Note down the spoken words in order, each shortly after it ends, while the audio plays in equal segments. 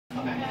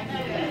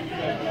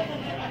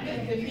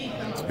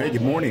Hey,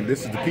 good morning.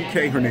 This is the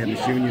PK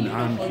Hernandez Union.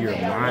 I'm here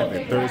live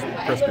at Third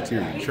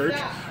Presbyterian Church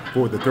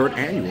for the third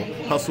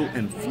annual Hustle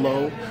and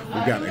Flow.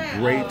 We've got a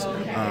great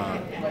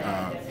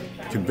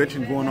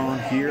convention going on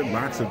here,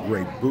 lots of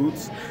great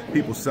booths,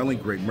 people selling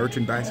great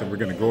merchandise, and we're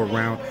going to go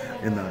around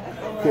in the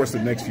course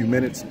of the next few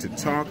minutes to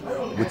talk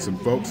with some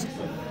folks.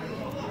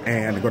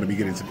 And I'm going to be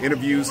getting some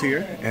interviews here,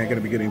 and I'm going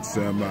to be getting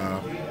some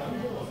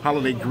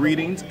holiday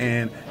greetings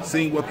and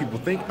seeing what people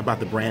think about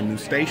the brand new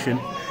station,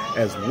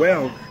 as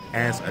well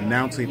as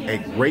announcing a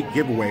great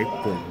giveaway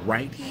for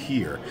right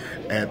here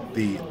at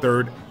the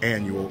third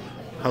annual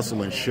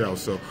Hustle and Show.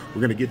 So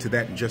we're going to get to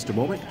that in just a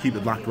moment. Keep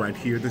it locked right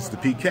here. This is the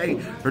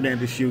PK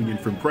Hernandez Union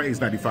from Praise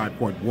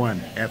 95.1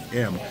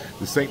 FM,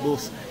 the St.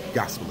 Louis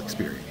Gospel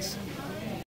Experience.